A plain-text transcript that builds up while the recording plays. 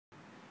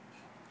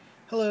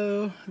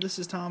Hello, this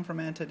is Tom from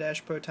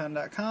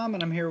anti-proton.com,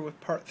 and I'm here with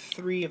part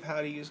 3 of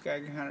how to use a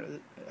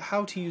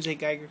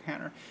Geiger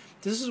counter.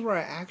 This is where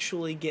I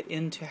actually get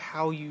into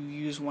how you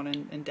use one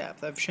in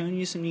depth. I've shown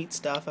you some neat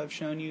stuff. I've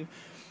shown you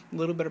a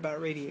little bit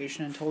about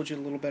radiation and told you a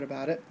little bit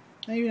about it.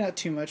 Maybe not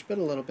too much, but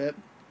a little bit.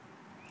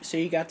 So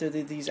you got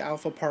these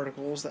alpha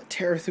particles that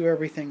tear through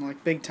everything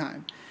like big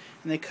time,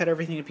 and they cut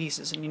everything to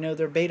pieces. And you know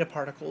they're beta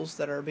particles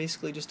that are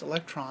basically just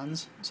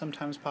electrons,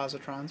 sometimes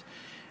positrons,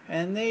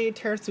 and they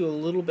tear through a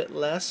little bit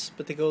less,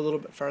 but they go a little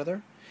bit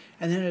further.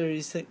 And then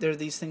there are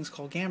these things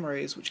called gamma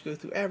rays, which go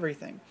through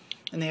everything,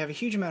 and they have a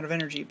huge amount of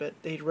energy, but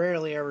they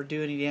rarely ever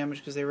do any damage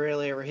because they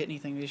rarely ever hit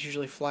anything. They just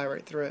usually fly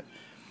right through it.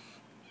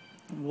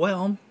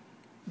 Well,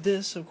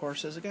 this, of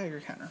course, is a Geiger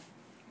counter.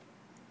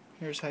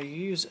 Here's how you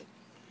use it.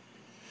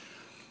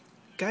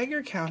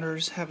 Geiger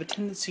counters have a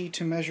tendency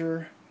to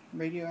measure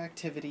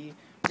radioactivity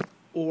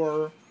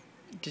or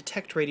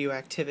detect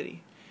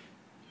radioactivity.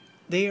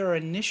 They are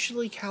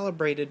initially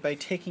calibrated by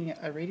taking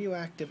a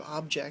radioactive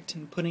object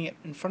and putting it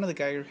in front of the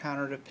Geiger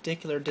counter at a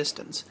particular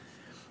distance.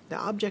 The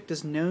object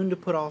is known to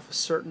put off a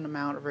certain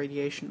amount of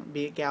radiation,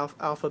 be it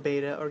alpha,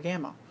 beta, or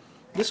gamma.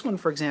 This one,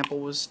 for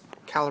example, was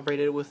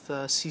calibrated with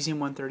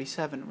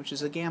Cesium-137, which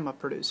is a gamma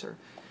producer.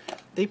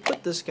 They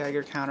put this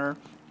Geiger counter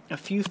a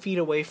few feet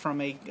away from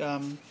a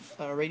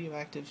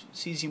radioactive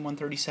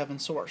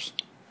Cesium-137 source,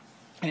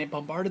 and it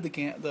bombarded the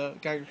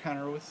Geiger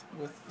counter with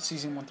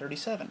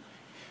Cesium-137.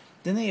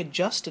 Then they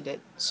adjusted it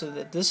so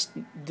that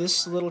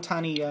this little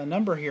tiny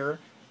number here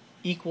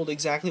equaled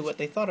exactly what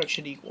they thought it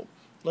should equal.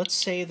 Let's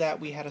say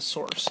that we had a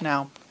source.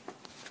 Now,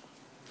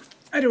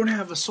 I don't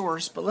have a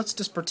source, but let's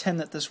just pretend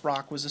that this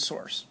rock was a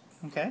source,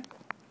 okay?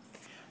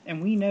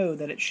 And we know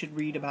that it should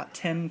read about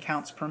 10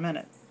 counts per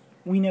minute.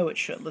 We know it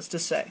should, let's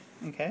just say,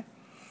 okay?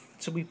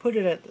 So we put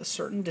it at a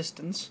certain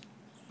distance,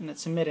 and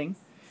it's emitting,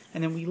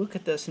 and then we look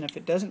at this, and if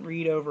it doesn't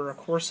read over a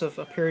course of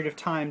a period of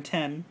time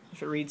 10,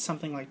 if it reads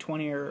something like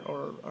 20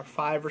 or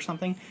 5 or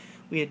something,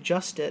 we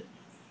adjust it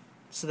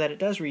so that it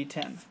does read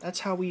 10. That's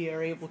how we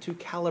are able to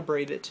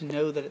calibrate it to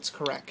know that it's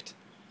correct.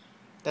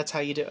 That's how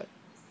you do it.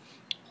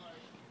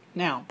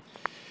 Now,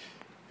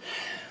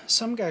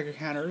 some Geiger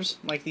counters,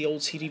 like the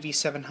old CDV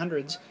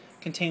 700s,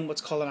 contain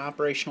what's called an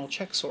operational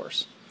check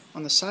source.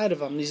 On the side of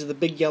them, these are the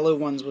big yellow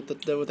ones with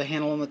the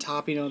handle on the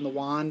top, you know, and the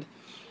wand.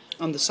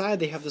 On the side,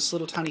 they have this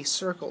little tiny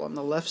circle. On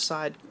the left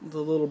side,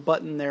 the little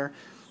button there,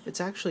 it's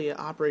actually an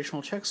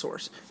operational check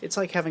source. It's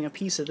like having a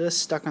piece of this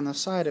stuck on the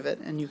side of it,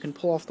 and you can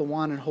pull off the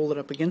wand and hold it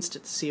up against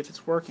it to see if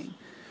it's working.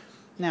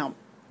 Now,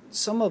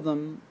 some of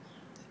them,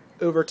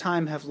 over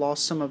time, have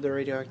lost some of their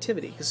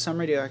radioactivity, because some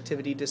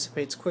radioactivity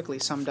dissipates quickly,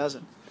 some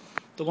doesn't.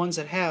 The ones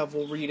that have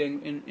will read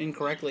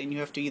incorrectly, and you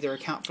have to either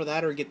account for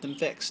that or get them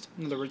fixed.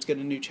 In other words, get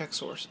a new check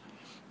source.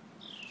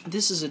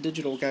 This is a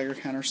digital Geiger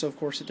counter, so of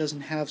course it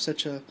doesn't have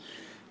such a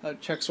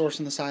check source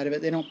on the side of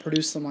it. They don't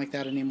produce them like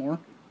that anymore.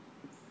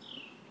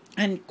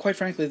 And quite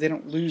frankly, they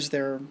don't lose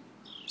their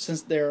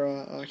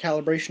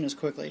calibration as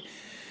quickly.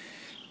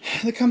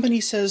 The company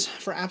says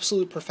for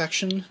absolute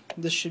perfection,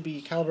 this should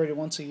be calibrated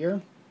once a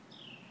year.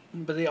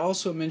 But they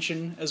also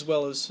mention, as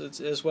well as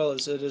it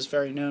is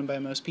very known by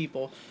most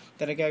people,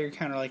 that a Geiger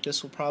counter like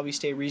this will probably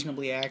stay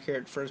reasonably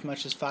accurate for as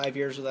much as 5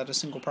 years without a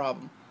single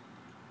problem.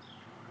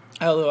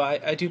 Although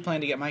I do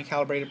plan to get mine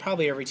calibrated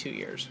probably every 2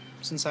 years,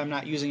 since I'm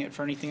not using it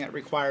for anything that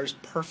requires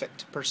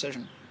perfect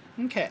precision.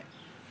 Okay.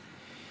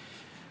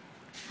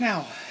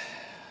 Now,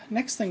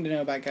 next thing to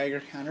know about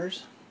Geiger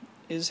counters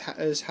is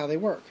how they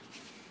work.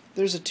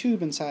 There's a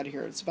tube inside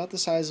here. It's about the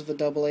size of a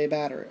AA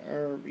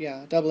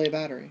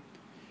battery.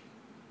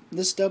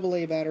 This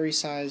AA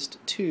battery-sized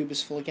tube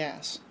is full of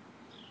gas.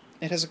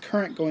 It has a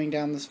current going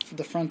down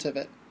the front of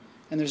it,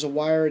 and there's a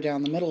wire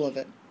down the middle of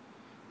it.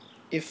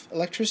 If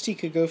electricity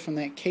could go from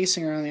that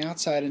casing around the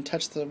outside and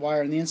touch the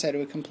wire on the inside, it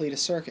would complete a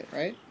circuit,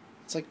 right?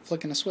 It's like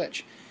flicking a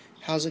switch.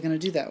 How's it going to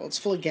do that? Well, it's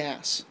full of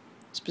gas,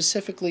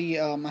 specifically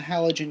a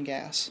halogen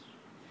gas.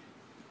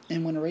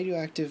 And when a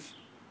radioactive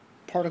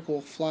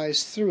particle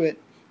flies through it,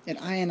 it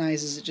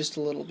ionizes it just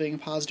a little. Being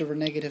positive or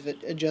negative, it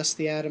adjusts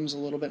the atoms a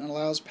little bit and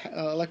allows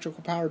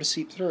electrical power to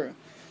seep through.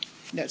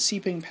 That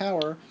seeping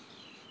power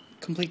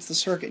completes the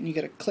circuit, and you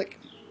get a click.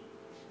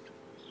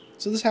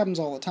 So this happens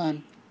all the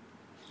time.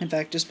 In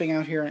fact, just being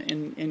out here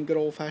in good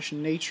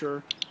old-fashioned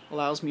nature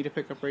allows me to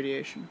pick up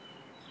radiation.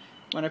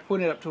 When I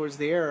point it up towards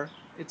the air,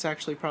 it's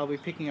actually probably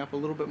picking up a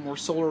little bit more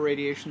solar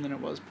radiation than it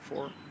was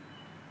before.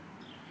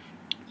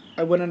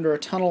 I went under a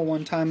tunnel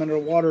one time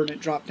underwater, and it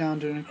dropped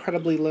down to an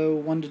incredibly low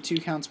 1 to 2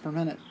 counts per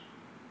minute.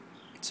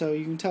 So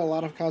you can tell a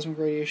lot of cosmic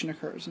radiation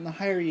occurs. And the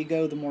higher you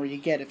go, the more you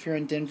get. If you're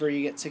in Denver,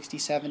 you get 60,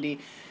 70.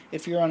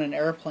 If you're on an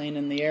airplane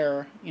in the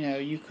air, you know,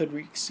 you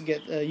could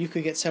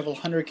get several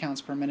hundred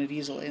counts per minute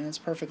easily, and it's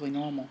perfectly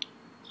normal.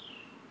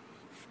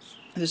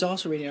 There's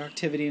also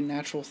radioactivity in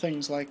natural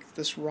things like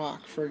this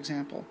rock, for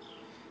example.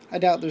 I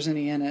doubt there's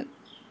any in it,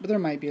 but there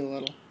might be a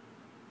little.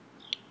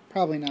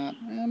 Probably not.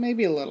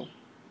 Maybe a little.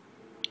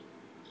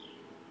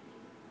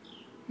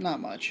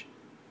 Not much.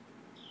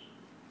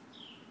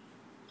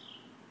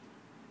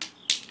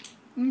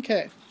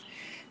 Okay.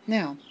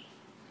 Now,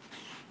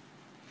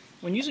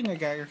 when using a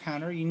Geiger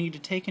counter, you need to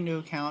take into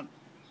account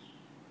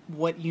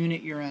what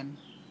unit you're in.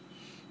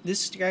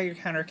 This Geiger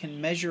counter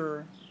can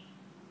measure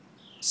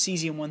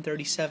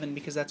Cesium-137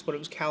 because that's what it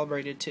was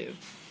calibrated to.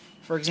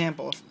 For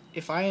example,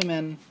 if I am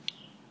in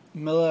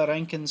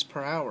milliroentgens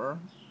per hour,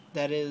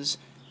 that is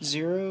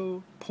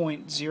 0.013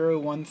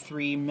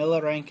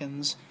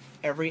 milliroentgens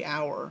every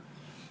hour.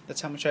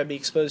 That's how much I'd be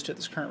exposed to at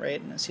this current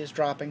rate, and I see it's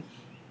dropping.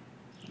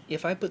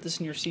 If I put this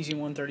near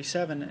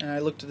Cesium-137 and I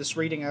looked at this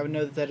reading, I would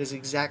know that that is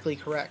exactly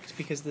correct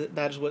because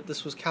that is what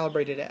this was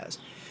calibrated as.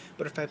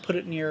 But if I put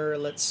it near,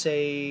 let's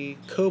say,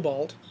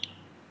 cobalt,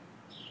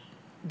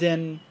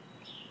 then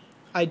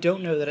I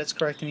don't know that it's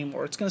correct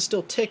anymore. It's going to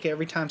still tick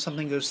every time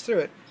something goes through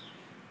it,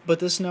 but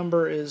this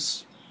number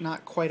is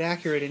not quite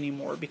accurate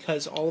anymore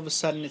because all of a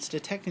sudden it's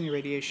detecting the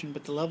radiation,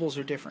 but the levels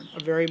are different.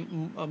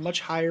 A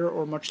much higher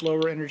or much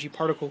lower energy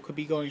particle could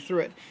be going through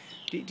it.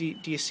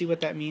 Do you see what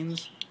that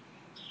means?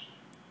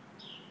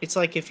 It's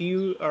like if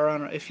you are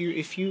on if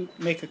you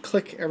make a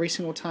click every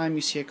single time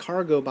you see a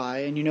car go by,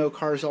 and you know a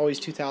car is always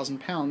 2,000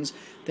 pounds,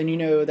 then you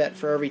know that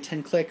for every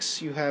 10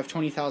 clicks you have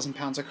 20,000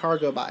 pounds of car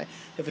go by.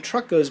 If a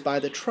truck goes by,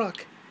 the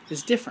truck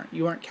is different.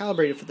 You aren't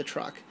calibrated for the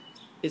truck.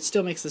 It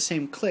still makes the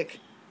same click,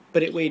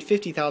 but it weighed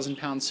 50,000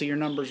 pounds, so your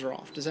numbers are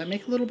off. Does that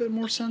make a little bit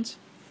more sense?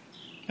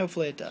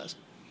 Hopefully it does.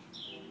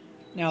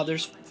 Now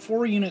there's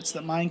 4 units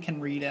that mine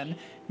can read in: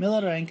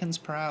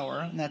 milliroentgens per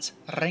hour, and that's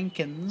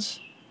roentgens,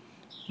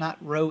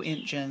 not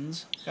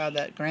roentgens. God,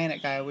 that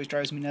Granite guy always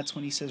drives me nuts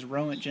when he says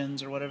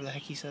roentgens or whatever the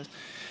heck he says.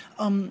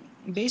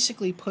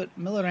 Basically put,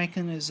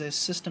 milliroentgen is a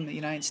system that the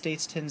United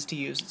States tends to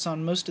use. It's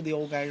on most of the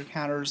old Geiger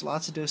counters,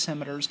 lots of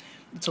dosimeters.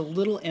 It's a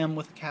little m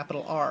with a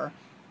capital R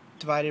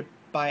divided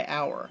by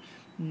hour.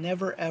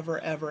 Never, ever,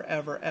 ever,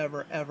 ever,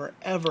 ever, ever,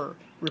 ever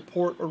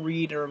report or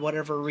read or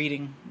whatever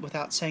reading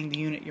without saying the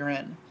unit you're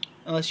in,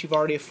 unless you've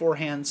already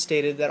beforehand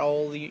stated that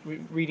all the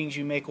readings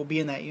you make will be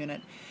in that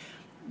unit,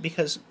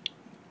 because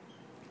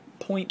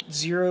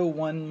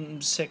 0.016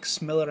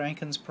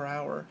 milliroentgens per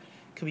hour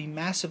could be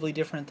massively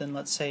different than,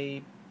 let's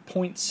say,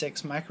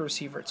 0.6 Micro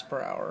Seiverts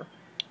per hour.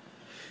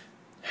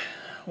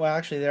 Well,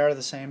 actually, they are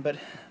the same, but,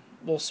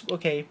 well,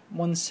 okay,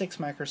 1/6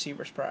 Micro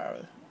Seiverts per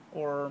hour,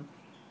 or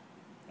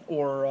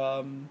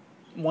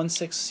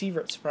 1/6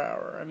 Seiverts per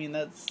hour. I mean,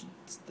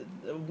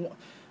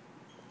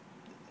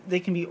 they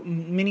can be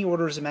many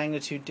orders of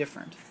magnitude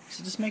different.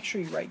 So just make sure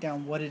you write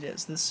down what it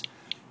is.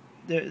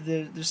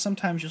 There's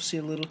sometimes you'll see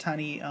a little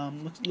tiny,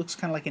 looks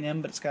kind of like an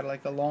M, but it's got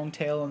like a long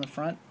tail in the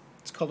front.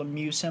 It's called a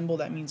mu symbol.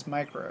 That means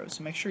micro.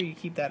 So make sure you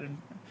keep that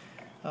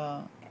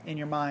in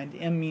your mind.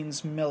 M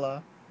means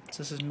milla,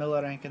 so this is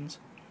milliroentgens.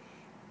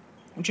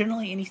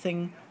 Generally,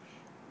 anything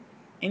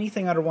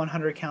under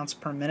 100 counts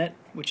per minute,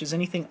 which is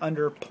anything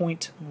under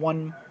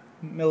 0.1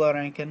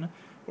 milliroentgen,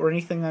 or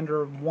anything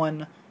under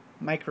 1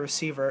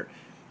 microsievert,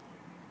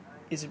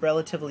 is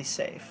relatively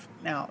safe.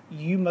 Now,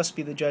 you must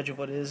be the judge of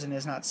what is and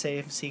is not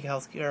safe. Seek a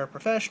healthcare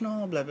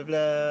professional, blah blah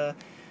blah.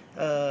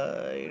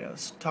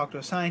 Talk to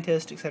a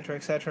scientist,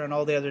 etc., and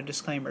all the other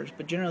disclaimers.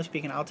 But generally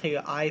speaking, I'll tell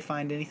you, I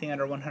find anything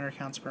under 100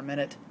 counts per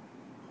minute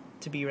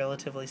to be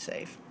relatively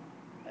safe.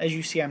 As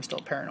you see, I'm still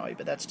paranoid,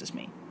 but that's just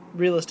me.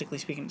 Realistically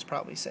speaking, it's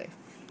probably safe.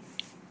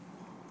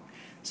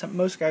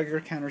 Most Geiger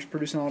counters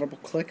produce an audible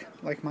click,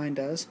 like mine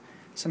does.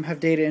 Some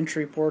have data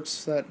entry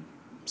ports that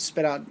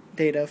spit out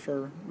data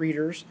for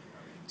readers.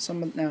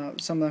 Some of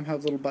them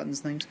have little buttons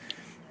things.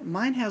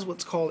 Mine has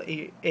what's called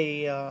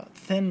a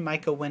thin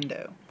mica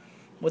window.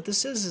 What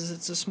this is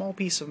it's a small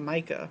piece of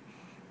mica,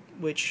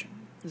 which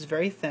is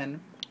very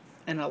thin,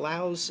 and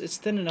it's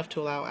thin enough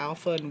to allow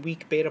alpha and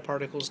weak beta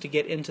particles to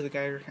get into the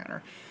Geiger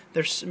counter.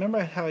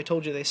 Remember how I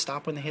told you they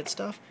stop when they hit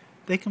stuff?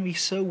 They can be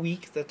so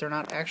weak that they're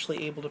not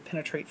actually able to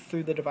penetrate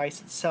through the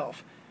device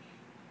itself,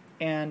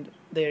 and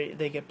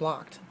they get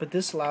blocked. But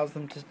this allows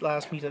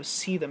me to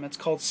see them. It's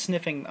called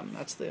sniffing them.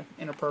 That's the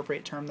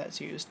inappropriate term that's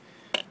used,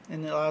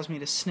 and it allows me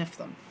to sniff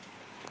them.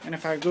 And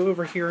if I go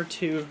over here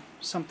to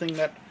something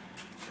that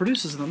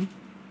produces them,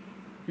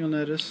 you'll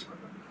notice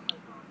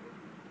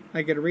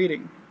I get a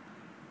reading.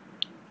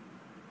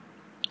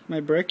 My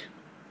brick.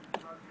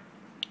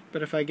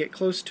 But if I get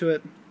close to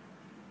it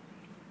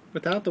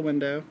without the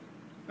window,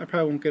 I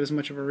probably won't get as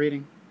much of a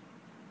reading.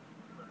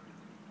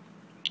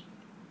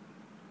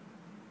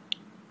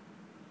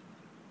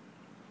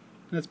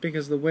 That's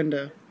because of the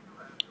window.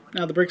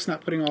 Now the brick's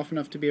not putting off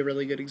enough to be a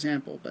really good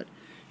example, but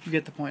you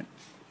get the point.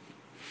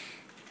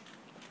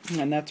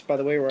 And that's, by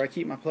the way, where I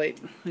keep my plate.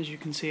 As you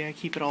can see, I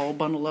keep it all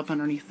bundled up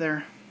underneath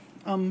there.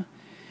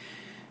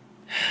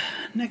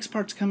 Next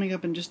part's coming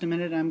up in just a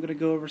minute. I'm going to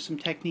go over some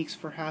techniques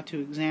for how to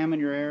examine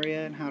your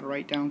area and how to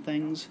write down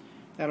things.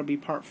 That'll be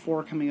part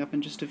 4 coming up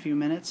in just a few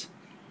minutes.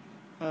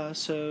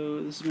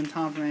 So this has been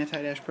Tom from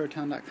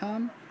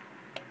anti-proton.com.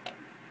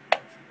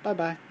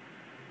 Bye-bye.